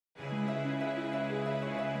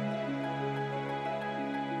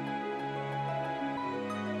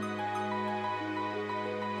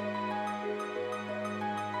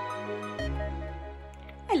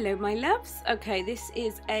Hello my loves. Okay, this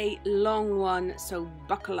is a long one, so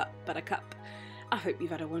buckle up, buttercup. I hope you've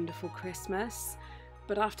had a wonderful Christmas.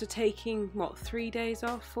 But after taking, what, 3 days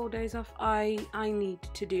off, 4 days off, I need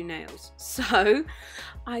to do nails. So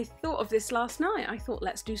I thought of this last night. I thought,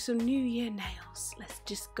 let's do some New Year nails. Let's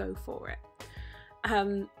just go for it.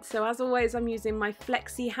 So as always, I'm using my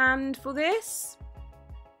flexi hand for this.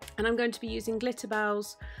 And I'm going to be using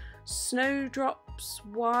Glitterbels Snowdrops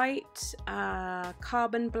White,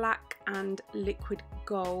 Carbon Black and Liquid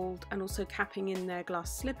Gold, and also capping in their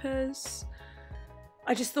glass slippers.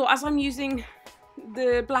 I just thought, as I'm using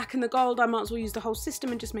the black and the gold, I might as well use the whole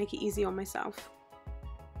system and just make it easy on myself.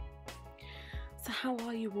 So how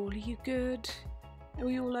are you all? Are you good? Are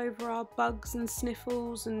we all over our bugs and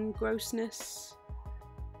sniffles and grossness?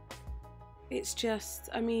 It's just,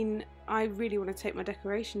 I mean, I really want to take my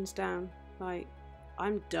decorations down. Like,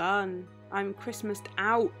 I'm done. I'm Christmased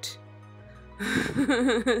out.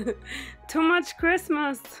 Too much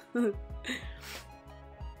Christmas.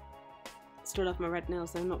 Still love my red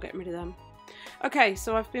nails though, I'm not getting rid of them. Okay,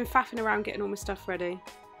 so I've been faffing around getting all my stuff ready.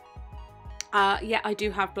 Yeah, I do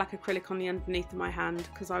have black acrylic on the underneath of my hand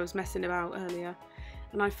because I was messing about earlier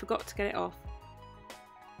and I forgot to get it off.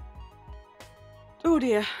 Oh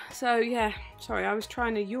dear. So yeah, sorry, I was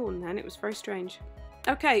trying to yawn then, it was very strange.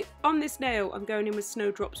 Okay, on this nail I'm going in with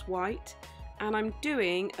Snowdrops White and I'm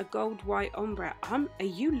doing a gold white ombre. Are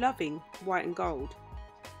you loving white and gold?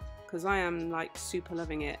 Because I am like super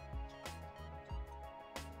loving it.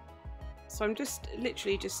 So I'm just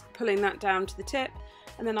literally just pulling that down to the tip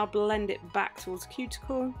and then I'll blend it back towards the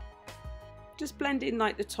cuticle. Just blend in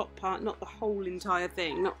like the top part, not the whole entire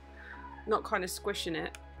thing, not kind of squishing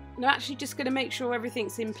it. I'm actually just going to make sure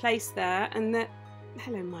everything's in place there and that...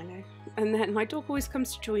 Hello Milo. And then my dog always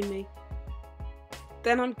comes to join me.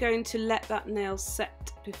 Then I'm going to let that nail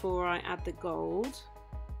set before I add the gold.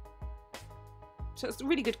 So it's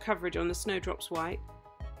really good coverage on the Snowdrops White.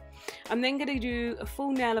 I'm then going to do a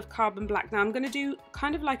full nail of Carbon Black. Now I'm going to do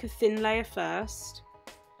kind of like a thin layer first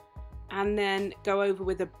and then go over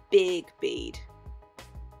with a big bead.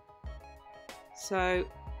 So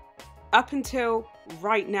up until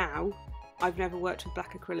right now I've never worked with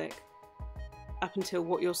black acrylic. Up until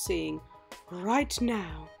what you're seeing right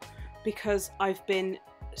now, because I've been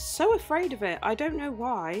so afraid of it. I don't know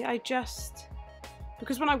why,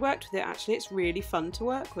 because when I worked with it, actually it's really fun to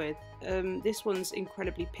work with. This one's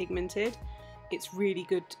incredibly pigmented, it's really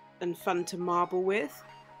good and fun to marble with,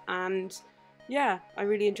 and yeah, I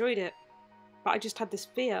really enjoyed it, but I just had this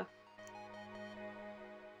fear.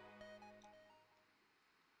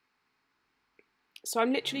 So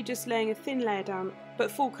I'm literally just laying a thin layer down, but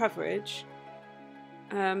full coverage,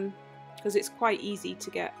 because it's quite easy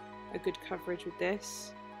to get a good coverage with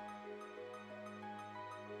this.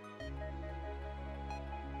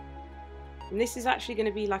 And this is actually going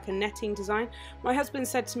to be like a netting design. My husband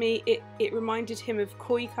said to me it reminded him of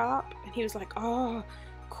koi carp, and he was like, oh,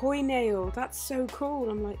 koi nail, that's so cool.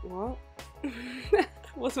 I'm like, what?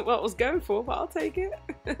 Wasn't what I was going for, but I'll take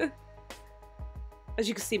it. As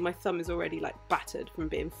you can see, my thumb is already like battered from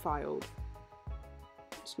being filed.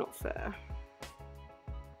 It's not fair.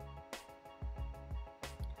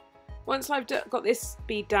 Once I've got this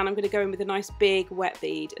bead down, I'm going to go in with a nice big wet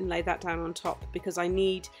bead and lay that down on top, because I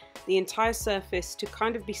need the entire surface to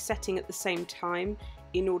kind of be setting at the same time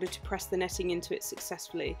in order to press the netting into it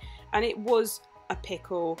successfully. And it was a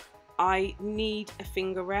pickle. I need a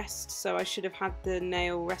finger rest, so I should have had the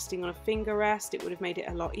nail resting on a finger rest. It would have made it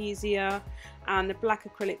a lot easier. And the black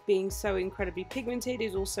acrylic being so incredibly pigmented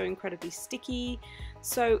is also incredibly sticky.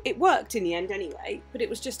 So it worked in the end anyway, but it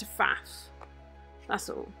was just a faff. That's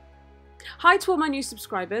all. Hi to all my new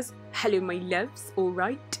subscribers. Hello my loves,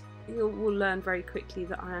 alright. You will learn very quickly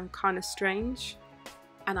that I am kind of strange,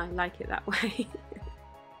 and I like it that way.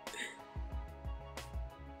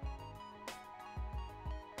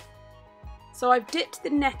 So I've dipped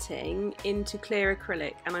the netting into clear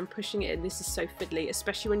acrylic and I'm pushing it in. This is so fiddly,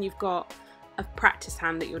 especially when you've got a practice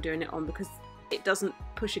hand that you're doing it on, because it doesn't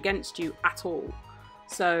push against you at all.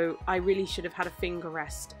 So I really should have had a finger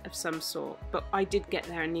rest of some sort, but I did get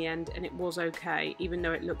there in the end and it was okay, even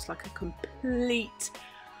though it looks like a complete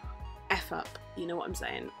F up, you know what I'm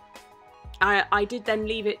saying. I did then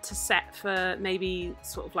leave it to set for maybe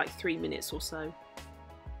sort of like 3 minutes or so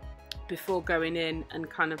before going in and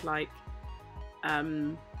kind of like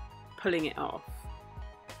pulling it off.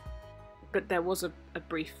 But there was a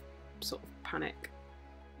brief sort of panic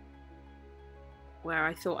where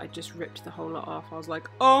I thought I'd just ripped the whole lot off. I was like,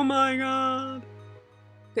 oh my god!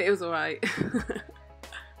 But it was alright.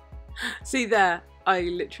 See there, I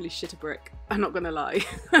literally shit a brick. I'm not gonna lie.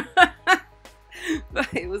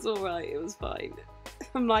 But it was alright, it was fine.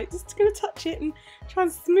 I'm like, just gonna touch it and try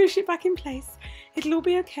and smoosh it back in place. It'll all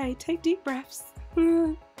be okay, take deep breaths.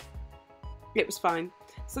 It was fine.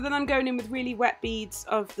 So then I'm going in with really wet beads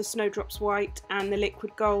of the Snowdrops White and the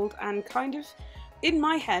Liquid Gold, and kind of, in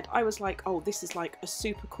my head, I was like, oh, this is like a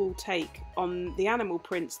super cool take on the animal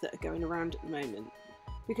prints that are going around at the moment.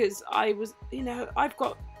 Because I was, you know, I've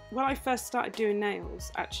got, when I first started doing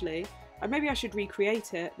nails, actually, maybe I should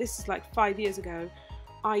recreate it. This is like 5 years ago.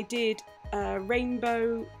 I did a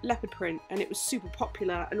rainbow leopard print and it was super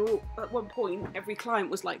popular, and at one point every client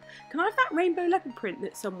was like, can I have that rainbow leopard print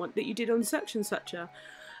that you did on such and such a,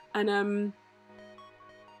 and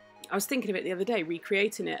I was thinking of it the other day,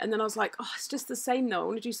 recreating it, and then I was like, oh, it's just the same though. I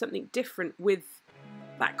want to do something different with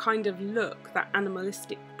that kind of look, that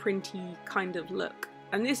animalistic printy kind of look,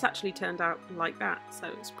 and this actually turned out like that, so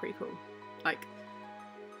it's pretty cool. Like,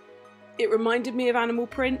 it reminded me of animal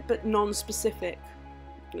print but non-specific.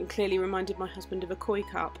 And clearly reminded my husband of a koi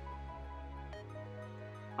carp.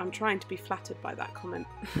 I'm trying to be flattered by that comment.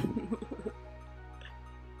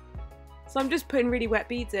 So I'm just putting really wet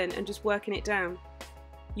beads in and just working it down.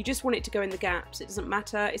 You just want it to go in the gaps. It doesn't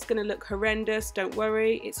matter. It's going to look horrendous. Don't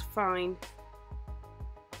worry. It's fine.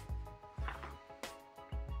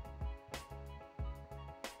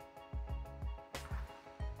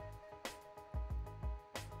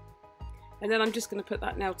 And then I'm just going to put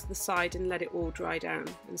that nail to the side and let it all dry down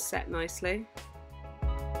and set nicely.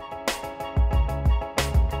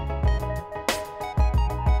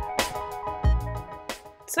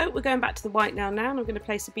 So we're going back to the white nail now, and I'm going to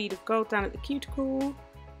place a bead of gold down at the cuticle.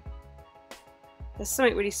 There's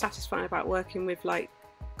something really satisfying about working with like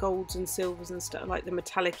golds and silvers and stuff, like the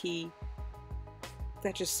metallic-y.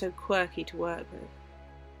 They're just so quirky to work with.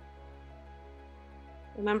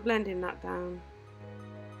 And I'm blending that down.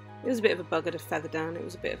 It was a bit of a bugger to feather down, it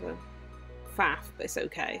was a bit of a faff, but it's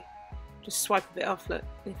okay. Just swipe a bit off, look,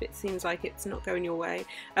 if it seems like it's not going your way.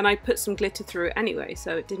 And I put some glitter through it anyway,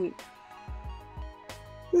 so it didn't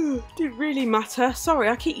really matter. Sorry,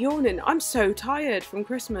 I keep yawning. I'm so tired from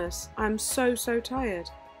Christmas. I'm so tired.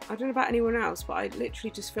 I don't know about anyone else, but I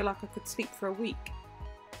literally just feel like I could sleep for a week.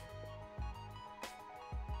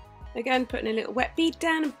 Again, putting a little wet bead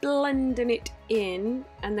down and blending it in,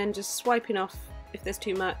 and then just swiping off if there's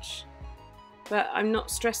too much, but I'm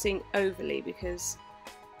not stressing overly because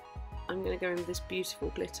I'm going to go in with this beautiful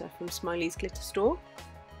glitter from Smiley's Glitter Store.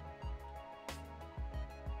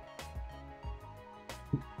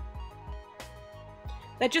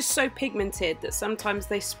 They're just so pigmented that sometimes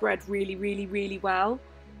they spread really well,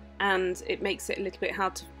 and it makes it a little bit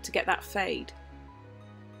hard to get that fade,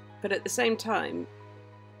 but at the same time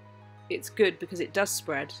it's good because it does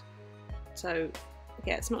spread, so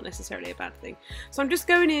yeah, it's not necessarily a bad thing. So I'm just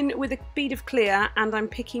going in with a bead of clear and I'm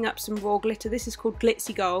picking up some raw glitter. This is called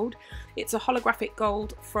Glitzy Gold. It's a holographic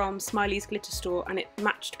gold from Smiley's Glitter Store, and it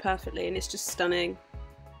matched perfectly and it's just stunning.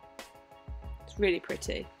 It's really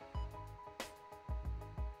pretty.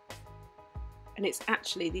 And it's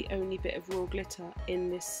actually the only bit of raw glitter in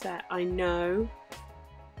this set. I know,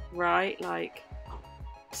 right? Like,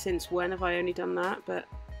 since when have I only done that? But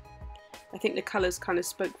I think the colours kind of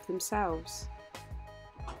spoke for themselves.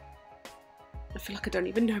 I feel like I don't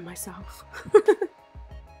even know myself.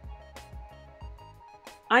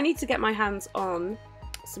 I need to get my hands on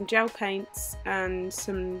some gel paints and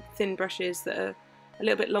some thin brushes that are a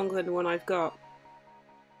little bit longer than the one I've got.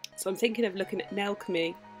 So I'm thinking of looking at nail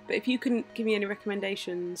commi, but if you can give me any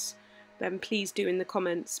recommendations, then please do in the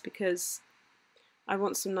comments, because I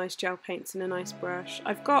want some nice gel paints and a nice brush.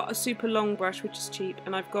 I've got a super long brush which is cheap,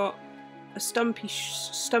 and I've got a stumpy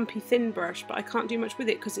thin brush, but I can't do much with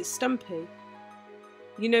it because it's stumpy.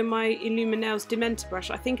 You know, my Illuminails Dementor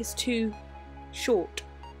brush, I think it's too short.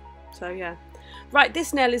 So yeah. Right,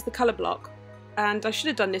 this nail is the colour block, and I should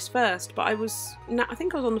have done this first, but I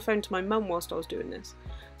think I was on the phone to my mum whilst I was doing this.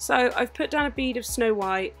 So I've put down a bead of Snow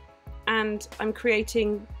White and I'm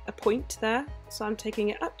creating a point there. So I'm taking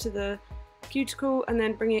it up to the cuticle and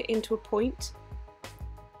then bringing it into a point.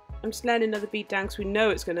 I'm just laying another bead down because we know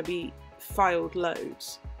it's going to be filed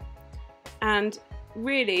loads. And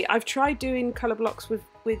really, I've tried doing colour blocks with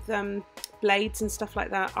blades and stuff like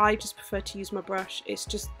that. I just prefer to use my brush. It's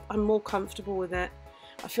just, I'm more comfortable with it.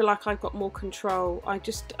 I feel like I've got more control. I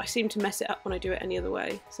seem to mess it up when I do it any other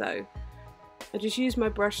way. So I just use my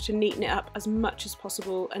brush to neaten it up as much as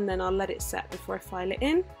possible, and then I'll let it set before I file it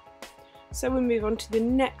in. So we'll move on to the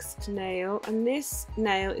next nail, and this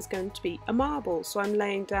nail is going to be a marble. So I'm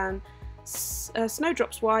laying down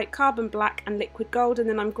Snowdrops White, Carbon Black and Liquid Gold, and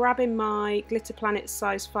then I'm grabbing my Glitter Planet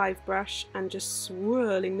size 5 brush and just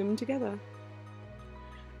swirling them together.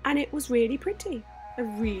 and it was really pretty. I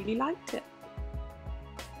really liked it.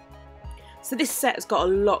 So this set has got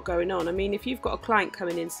a lot going on. I mean, if you've got a client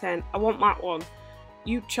coming in saying, I want that one,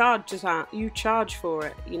 you charge that, you charge for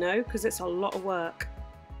it, you know, because it's a lot of work.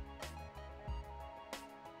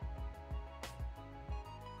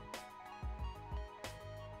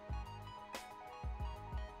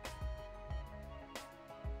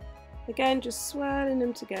 Again, just swirling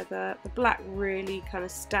them together. The black really kind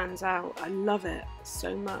of stands out. I love it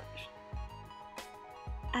so much.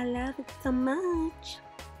 I love it so much.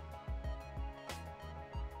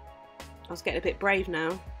 I was getting a bit brave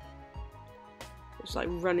now. Just like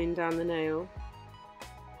running down the nail.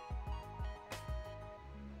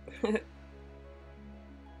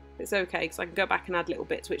 It's okay because I can go back and add little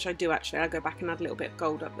bits, which I do actually. I go back and add a little bit of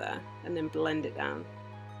gold up there and then blend it down.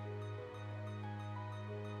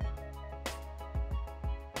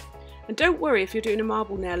 And don't worry if you're doing a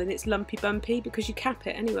marble nail and it's lumpy bumpy, because you cap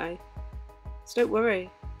it anyway. So don't worry.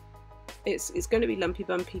 It's going to be lumpy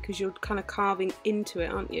bumpy because you're kind of carving into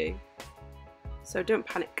it, aren't you? So don't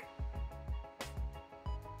panic.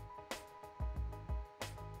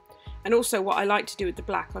 And also what I like to do with the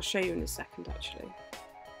black, I'll show you in a second actually.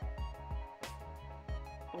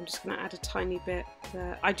 I'm just going to add a tiny bit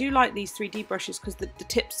there. I do like these 3D brushes because the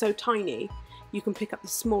tip's so tiny, you can pick up the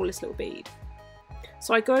smallest little bead.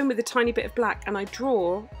 So I go in with a tiny bit of black and I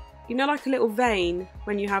draw, you know, like a little vein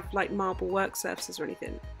when you have like marble work surfaces or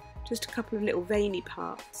anything. Just a couple of little veiny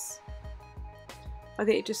parts. I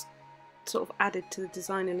think it just sort of added to the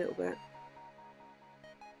design a little bit.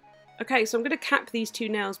 Okay, so I'm going to cap these two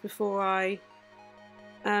nails before I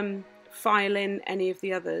file in any of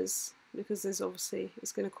the others, because there's obviously,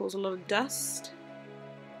 it's going to cause a lot of dust.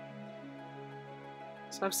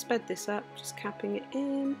 So I've sped this up, just capping it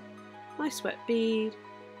in. Nice wet bead,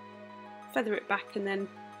 feather it back and then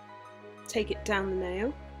take it down the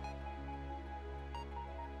nail.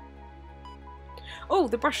 Oh,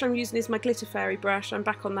 the brush I'm using is my Glitter Fairy brush. I'm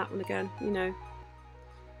back on that one again, you know.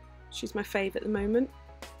 She's my fave at the moment.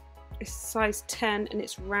 It's size 10 and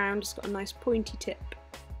it's round, it's got a nice pointy tip.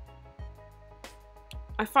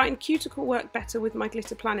 I find cuticle work better with my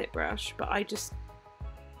Glitter Planet brush, but I just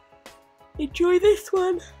enjoy this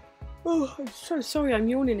one. Oh, I'm so sorry, I'm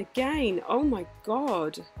yawning again. Oh my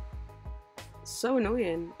god. So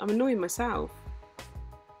annoying. I'm annoying myself.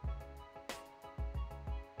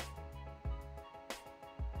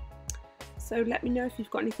 So let me know if you've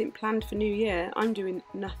got anything planned for New Year. I'm doing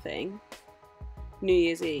nothing. New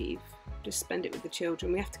Year's Eve. Just spend it with the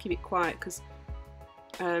children. We have to keep it quiet because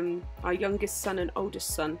our youngest son and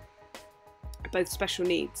oldest son are both special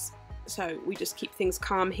needs. So we just keep things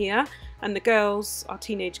calm here, and the girls, our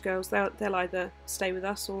teenage girls, they'll either stay with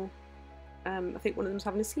us or I think one of them's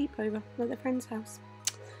having a sleepover at their friend's house.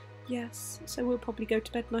 Yes, so we'll probably go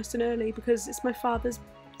to bed nice and early because it's my father's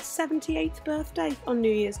 78th birthday on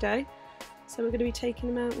New Year's Day. So we're going to be taking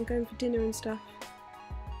him out and going for dinner and stuff.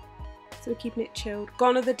 So we're keeping it chilled.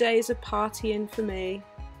 Gone are the days of partying for me.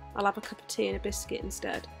 I'll have a cup of tea and a biscuit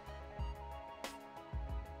instead.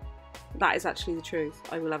 That is actually the truth.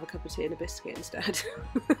 I will have a cup of tea and a biscuit instead.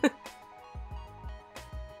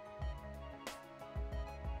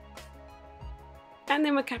 And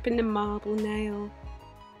then we're capping the marble nail.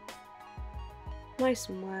 Nice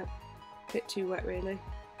and wet. A bit too wet really.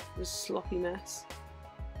 It was a sloppy mess.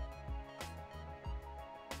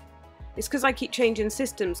 It's because I keep changing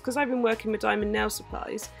systems, because I've been working with Diamond Nail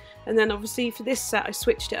Supplies, and then obviously for this set I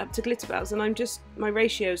switched it up to Glitterbels, and I'm just, my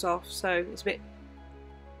ratio's off, so it's a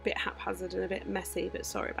bit haphazard and a bit messy, but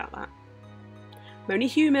sorry about that. I'm only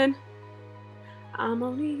human. I'm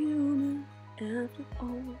only human after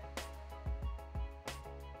all.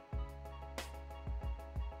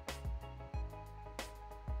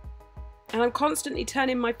 And I'm constantly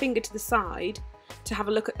turning my finger to the side to have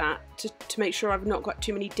a look at that, to make sure I've not got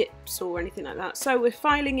too many dips or anything like that. So we're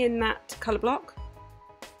filing in that colour block.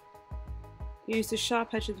 Use the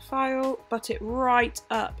sharp edge of the file, butt it right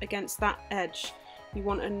up against that edge. You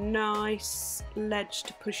want a nice ledge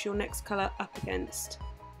to push your next colour up against.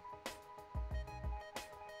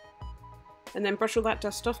 And then brush all that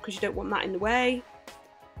dust off because you don't want that in the way.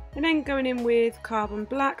 And then going in with carbon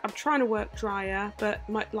black. I'm trying to work drier, but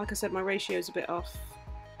like I said, my ratio is a bit off.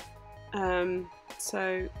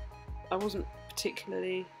 So I wasn't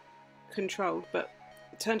particularly controlled, but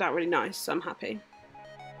it turned out really nice, so I'm happy.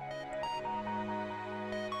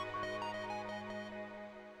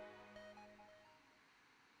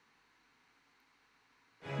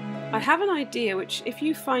 I have an idea, which if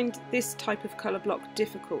you find this type of colour block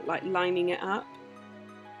difficult, like lining it up,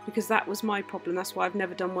 because that was my problem, that's why I've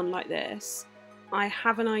never done one like this, I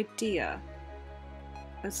have an idea.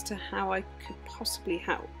 as to how I could possibly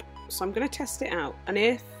help. So I'm going to test it out, and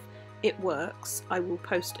if it works, I will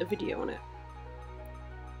post a video on it.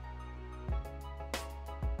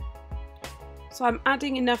 So I'm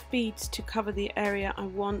adding enough beads to cover the area I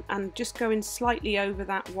want, and just going slightly over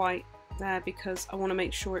that white there because I want to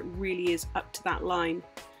make sure it really is up to that line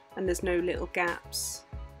and there's no little gaps.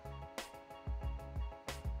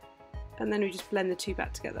 And then we just blend the two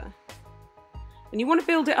back together. And you want to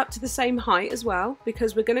build it up to the same height as well,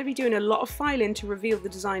 because we're going to be doing a lot of filing to reveal the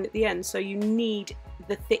design at the end, so you need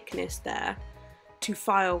the thickness there to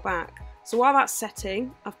file back. So while that's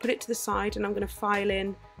setting, I've put it to the side and I'm going to file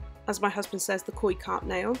in, as my husband says, the koi carp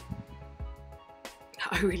nail.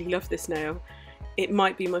 I really love this nail. It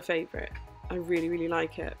might be my favourite. I really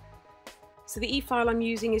like it. So the e-file I'm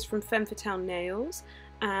using is from Femme Fatale Nails,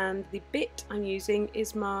 and the bit I'm using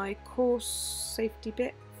is my coarse safety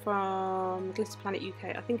bit from Glitter Planet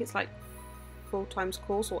UK. I think it's like 4 times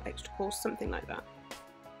coarse or extra coarse, something like that.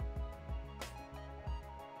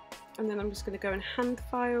 And then I'm just going to go and hand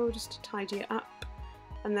file just to tidy it up,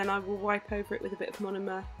 and then I will wipe over it with a bit of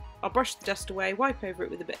monomer. I'll brush the dust away, wipe over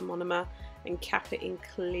it with a bit of monomer and cap it in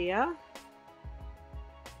clear.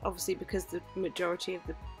 Obviously, because the majority of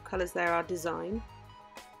the colours there are design.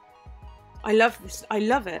 I love this, I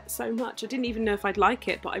love it so much. I didn't even know if I'd like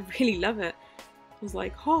it, but I really love it. I was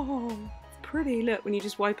like, oh, it's pretty. Look, when you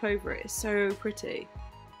just wipe over it, it's so pretty.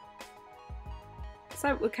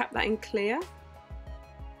 So we'll cap that in clear.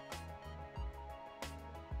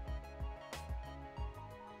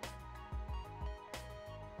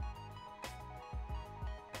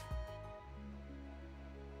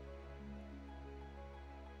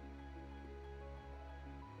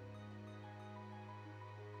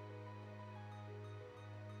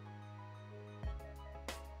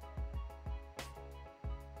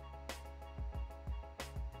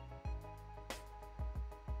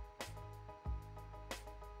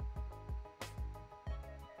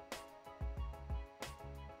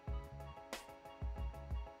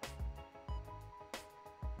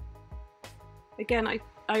 Again,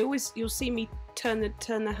 you'll see me turn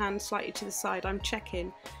the hand slightly to the side. I'm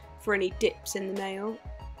checking for any dips in the nail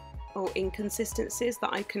or inconsistencies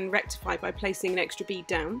that I can rectify by placing an extra bead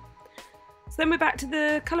down. So then we're back to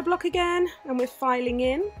the colour block again, and we're filing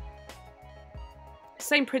in.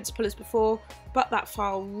 Same principle as before, but that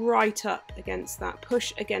file right up against that,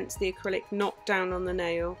 push against the acrylic, not down on the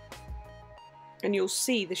nail. And you'll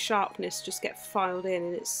see the sharpness just get filed in,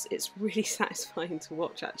 and it's really satisfying to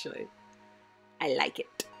watch actually. I like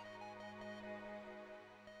it.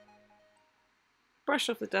 Brush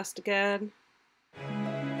off the dust again.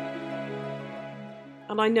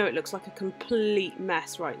 And I know it looks like a complete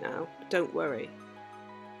mess right now, but don't worry.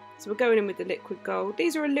 So we're going in with the liquid gold.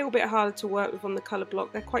 These are a little bit harder to work with on the colour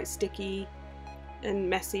block. They're quite sticky and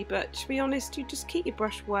messy, but to be honest, you just keep your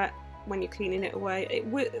brush wet when you're cleaning it away.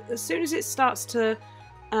 As soon as it starts to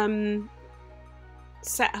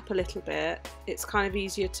set up a little bit, it's kind of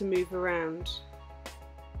easier to move around.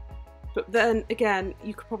 But then again,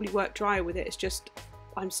 you could probably work drier with it. It's just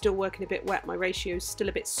I'm still working a bit wet. My ratio is still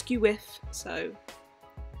a bit skew-if, so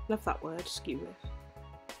love that word, skew-if.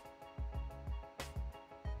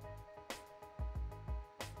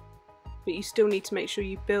 But you still need to make sure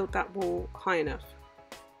you build that wall high enough,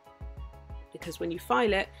 because when you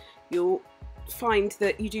file it, you'll find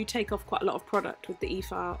that you do take off quite a lot of product with the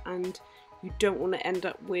e-file, and you don't want to end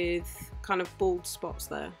up with kind of bald spots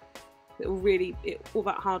there. All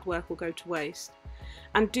that hard work will go to waste.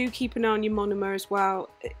 And do keep an eye on your monomer as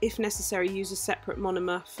well. If necessary, use a separate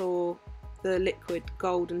monomer for the liquid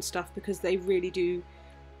gold and stuff, because they really do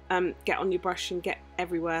get on your brush and get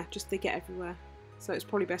everywhere. They get everywhere. So it's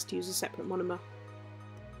probably best to use a separate monomer.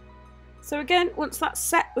 So again, once that's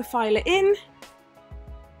set, we'll file it in.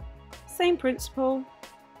 Same principle.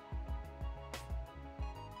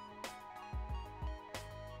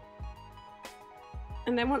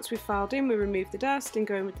 And then once we've filed in, we remove the dust and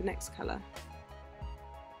go in with the next colour.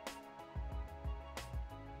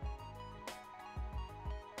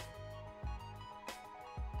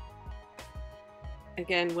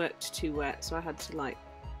 Again, worked too wet, so I had to like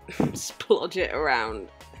splodge it around.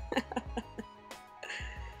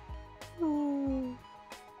 Oh.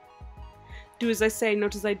 Do as I say,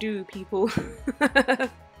 not as I do, people.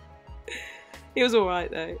 It was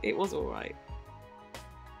alright though, it was alright.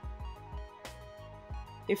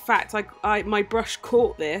 In fact, my brush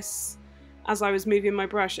caught this as I was moving my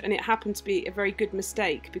brush, and it happened to be a very good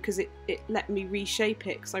mistake because it let me reshape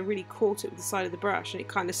it, because I really caught it with the side of the brush and it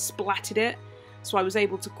kind of splattered it. So I was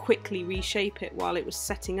able to quickly reshape it while it was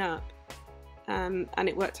setting up, and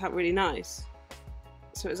it worked out really nice.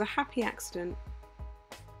 So it was a happy accident.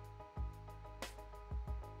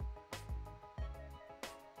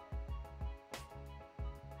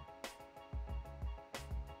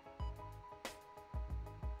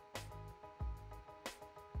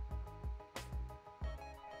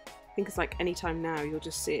 think it's like any time now you'll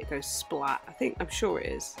just see it go splat. I'm sure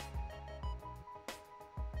it is.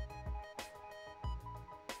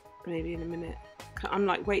 Maybe in a minute. I'm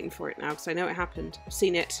like waiting for it now because I know it happened. I've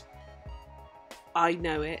seen it. I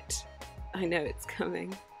know it. I know it's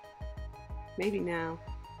coming. Maybe now.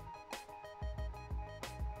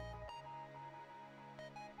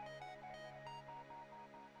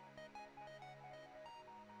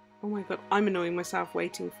 Oh my god, I'm annoying myself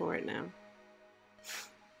waiting for it now.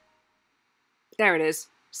 There it is.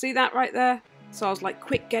 See that right there? So I was like,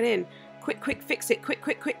 quick, get in. Quick, quick, fix it. Quick,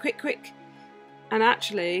 quick, quick, quick, quick. And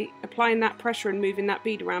actually, applying that pressure and moving that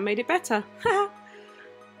bead around made it better.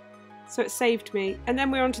 So it saved me. And then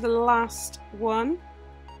we're on to the last one.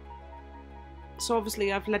 So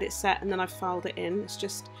obviously I've let it set and then I've filed it in. It's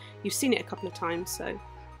just, you've seen it a couple of times, so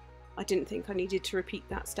I didn't think I needed to repeat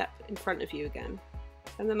that step in front of you again.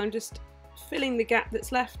 And then I'm just filling the gap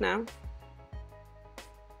that's left now.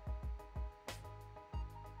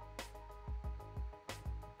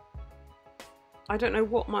 I don't know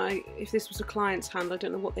what if this was a client's hand, I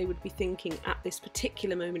don't know what they would be thinking at this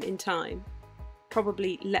particular moment in time.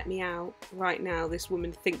 Probably let me out right now, this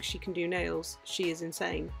woman thinks she can do nails. She is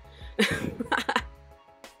insane.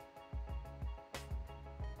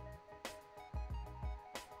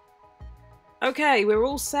 Okay, we're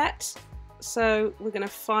all set. So we're going to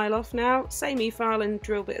file off now. Same e-file and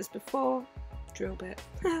drill bit as before. Drill bit.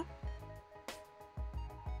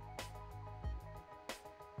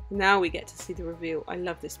 Now we get to see the reveal. I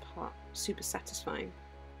love this part. Super satisfying.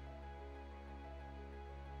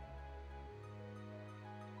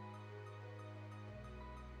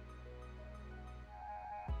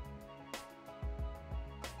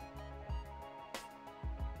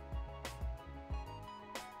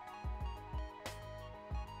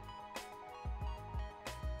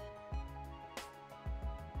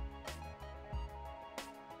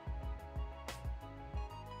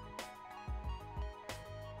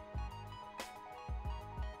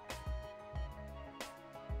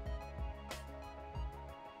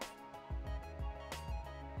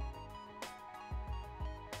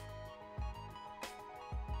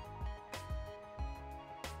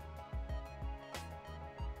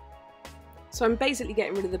 So I'm basically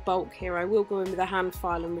getting rid of the bulk here. I will go in with a hand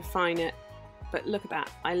file and refine it, but look at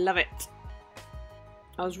that, I love it.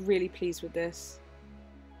 I was really pleased with this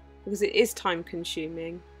because it is time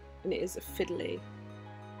consuming and it is a fiddly.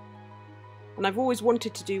 And I've always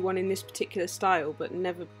wanted to do one in this particular style but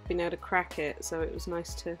never been able to crack it, so it was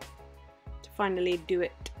nice to finally do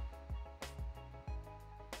it.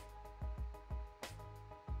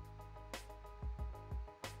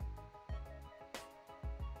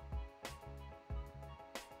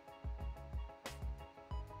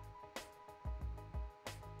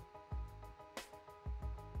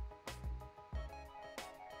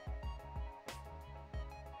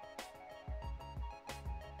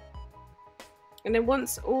 And then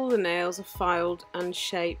once all the nails are filed and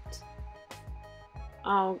shaped,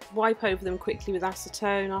 I'll wipe over them quickly with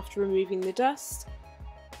acetone after removing the dust.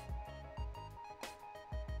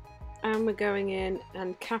 And we're going in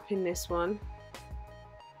and capping this one.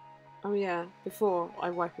 Oh yeah, before I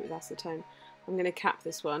wipe it with acetone, I'm going to cap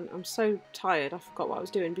this one. I'm so tired, I forgot what I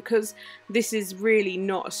was doing, because this is really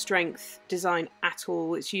not a strength design at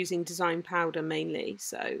all. It's using design powder mainly,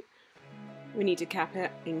 so we need to cap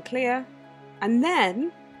it in clear. And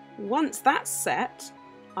then, once that's set,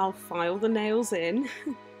 I'll file the nails in,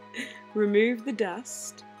 remove the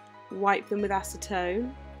dust, wipe them with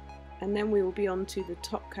acetone, and then we will be on to the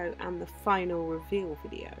top coat and the final reveal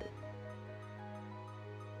video,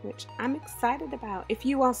 which I'm excited about. If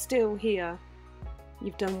you are still here,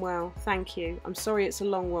 you've done well, thank you. I'm sorry it's a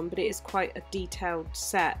long one, but it is quite a detailed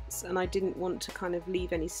set, and I didn't want to kind of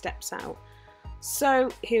leave any steps out. So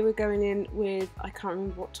here we're going in with, I can't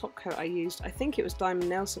remember what top coat I used. I think it was Diamond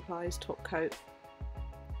Nail Supply's top coat.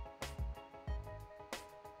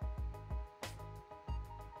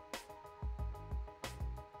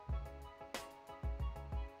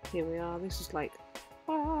 Here we are. This is like,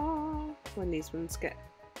 when these ones get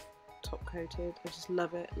top coated. I just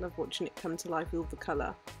love it. Love watching it come to life with all the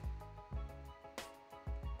colour.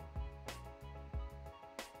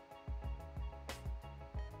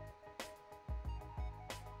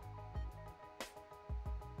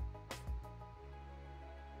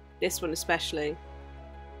 This one especially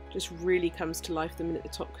just really comes to life the minute the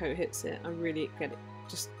top coat hits it. I really get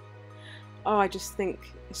it. Oh, I just think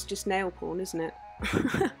it's just nail porn, isn't it?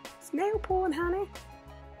 It's nail porn, honey.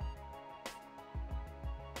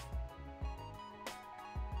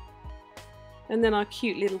 And then our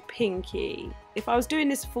cute little pinky. If I was doing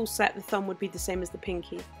this full set, the thumb would be the same as the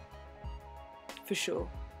pinky. For sure.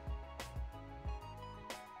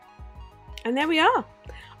 And there we are.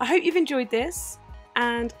 I hope you've enjoyed this,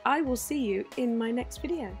 and I will see you in my next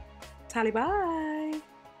video. Tally bye!